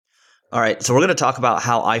All right, so we're going to talk about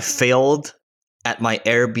how I failed at my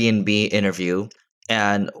Airbnb interview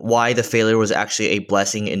and why the failure was actually a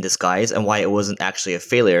blessing in disguise and why it wasn't actually a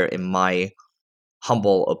failure in my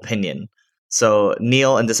humble opinion. So,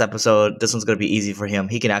 Neil, in this episode, this one's going to be easy for him.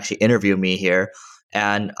 He can actually interview me here.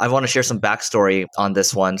 And I want to share some backstory on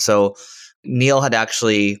this one. So, Neil had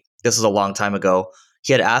actually, this was a long time ago,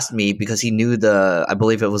 he had asked me because he knew I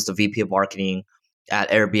believe it was the VP of marketing at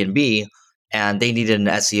Airbnb, and they needed an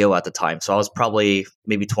SEO at the time. So I was probably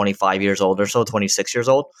maybe 25 years old or so, 26 years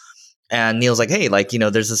old. And Neil's like, hey,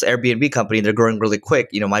 there's this Airbnb company. They're growing really quick.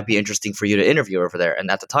 Might be interesting for you to interview over there.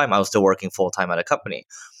 And at the time, I was still working full time at a company.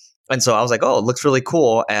 And so I was like, oh, it looks really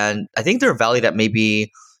cool. And I think they're valued at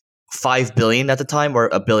maybe 5 billion at the time or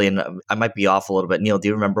a billion. I might be off a little bit. Neil, do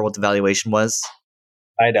you remember what the valuation was?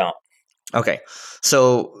 I don't. Okay.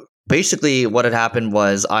 So basically what had happened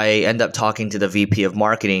was I end up talking to the VP of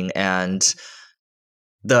marketing and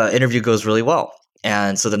the interview goes really well.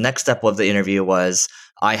 And so the next step of the interview was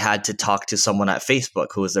I had to talk to someone at Facebook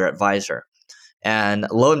who was their advisor. And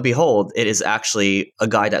lo and behold, it is actually a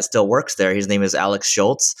guy that still works there. His name is Alex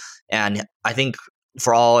Schultz. And I think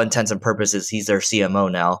for all intents and purposes, he's their CMO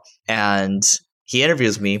now. And he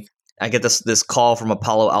interviews me. I get this call from a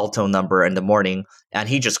Palo Alto number in the morning, and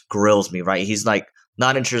he just grills me, right? He's like,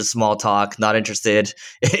 not interested in small talk, not interested.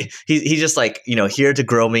 He's just like, here to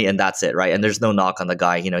grill me and that's it, right? And there's no knock on the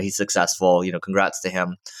guy. He's successful, congrats to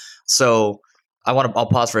him. So I'll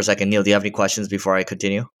pause for a second. Neil, do you have any questions before I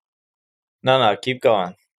continue? No, keep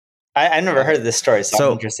going. I never heard this story, so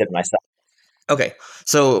I'm interested myself. Okay,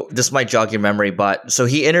 so this might jog your memory, but so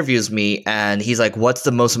he interviews me and he's like, what's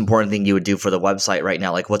the most important thing you would do for the website right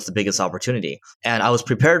now? Like, what's the biggest opportunity? And I was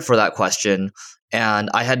prepared for that question. And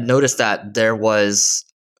I had noticed that there were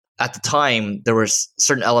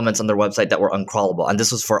certain elements on their website that were uncrawlable. And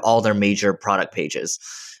this was for all their major product pages.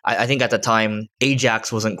 I think at the time,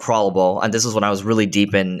 Ajax wasn't crawlable. And this is when I was really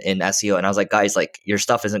deep in SEO. And I was like, guys, like your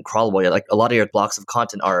stuff isn't crawlable. Like a lot of your blocks of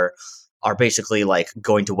content are basically like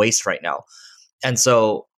going to waste right now. And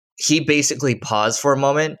so he basically paused for a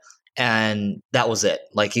moment and that was it.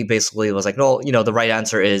 Like he basically was like, no, the right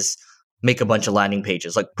answer is make a bunch of landing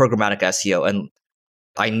pages, like programmatic SEO. And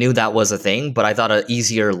I knew that was a thing, but I thought an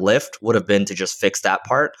easier lift would have been to just fix that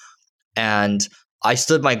part. And I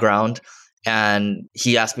stood my ground and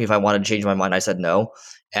he asked me if I wanted to change my mind. I said no.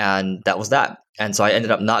 And that was that. And so I ended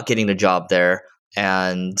up not getting the job there.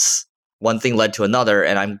 And one thing led to another,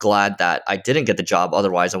 and I'm glad that I didn't get the job.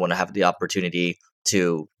 Otherwise, I wouldn't have the opportunity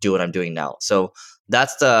to do what I'm doing now. So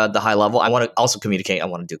that's the high level. I want to also communicate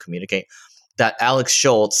that Alex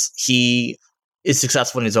Schultz, he is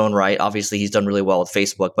successful in his own right. Obviously, he's done really well with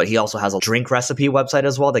Facebook, but he also has a drink recipe website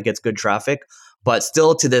as well that gets good traffic. But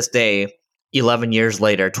still to this day, 11 years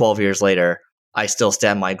later, 12 years later, I still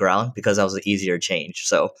stand my ground because that was an easier change.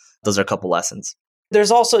 So those are a couple lessons.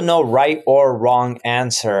 There's also no right or wrong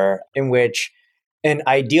answer, in which an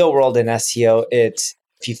ideal world in SEO, if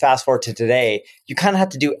you fast forward to today, you kind of have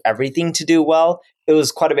to do everything to do well. It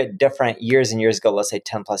was quite a bit different years and years ago, let's say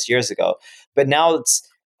 10 plus years ago. But now it's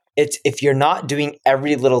if you're not doing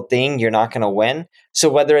every little thing, you're not going to win. So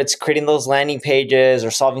whether it's creating those landing pages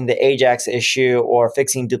or solving the Ajax issue or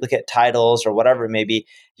fixing duplicate titles or whatever it may be,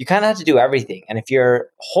 you kind of have to do everything. And if your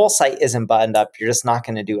whole site isn't buttoned up, you're just not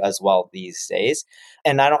going to do as well these days.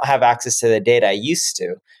 And I don't have access to the data I used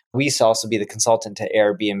to. We used to also be the consultant to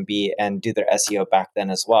Airbnb and do their SEO back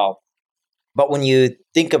then as well. But when you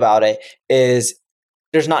think about it,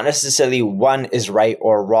 there's not necessarily one is right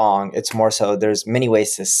or wrong. It's more so there's many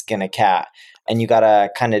ways to skin a cat, and you got to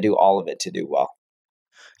kind of do all of it to do well.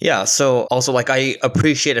 Yeah. So also, like, I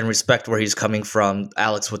appreciate and respect where he's coming from,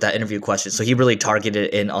 Alex, with that interview question. So he really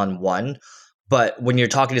targeted in on one. But when you're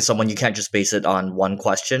talking to someone, you can't just base it on one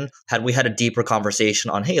question. Had we had a deeper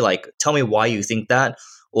conversation on, hey, like, tell me why you think that,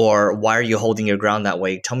 or why are you holding your ground that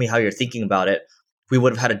way? Tell me how you're thinking about it. We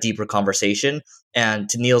would have had a deeper conversation. And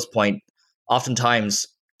to Neil's point, oftentimes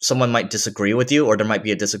someone might disagree with you or there might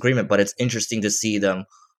be a disagreement, but it's interesting to see them.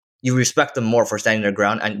 You respect them more for standing their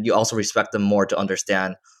ground, and you also respect them more to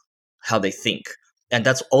understand how they think. And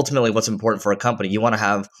that's ultimately what's important for a company. You want to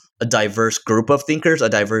have a diverse group of thinkers, a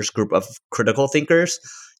diverse group of critical thinkers,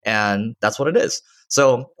 and that's what it is.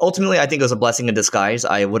 So ultimately, I think it was a blessing in disguise.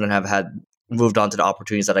 I wouldn't have moved on to the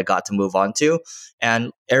opportunities that I got to move on to.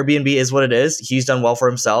 And Airbnb is what it is. He's done well for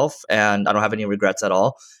himself, and I don't have any regrets at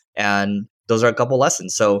all. And those are a couple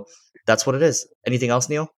lessons. So that's what it is. Anything else,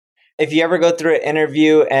 Neil? If you ever go through an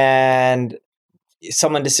interview and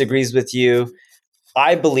someone disagrees with you,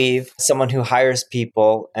 I believe someone who hires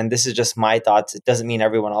people, and this is just my thoughts, it doesn't mean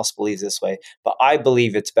everyone else believes this way, but I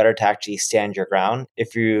believe it's better to actually stand your ground.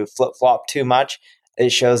 If you flip flop too much,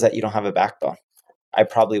 it shows that you don't have a backbone. I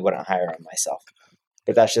probably wouldn't hire him myself,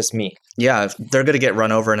 but that's just me. Yeah, they're going to get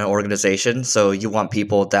run over in an organization. So you want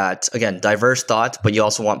people that, again, diverse thought, but you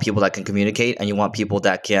also want people that can communicate, and you want people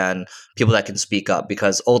that can speak up,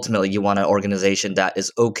 because ultimately you want an organization that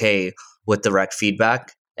is okay with direct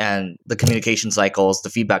feedback, and the communication cycles, the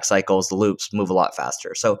feedback cycles, the loops move a lot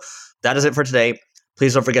faster. So that is it for today.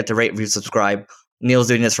 Please don't forget to rate, review, subscribe. Neil's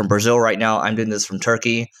doing this from Brazil right now. I'm doing this from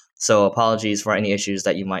Turkey. So apologies for any issues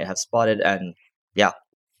that you might have spotted. And yeah,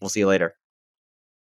 we'll see you later.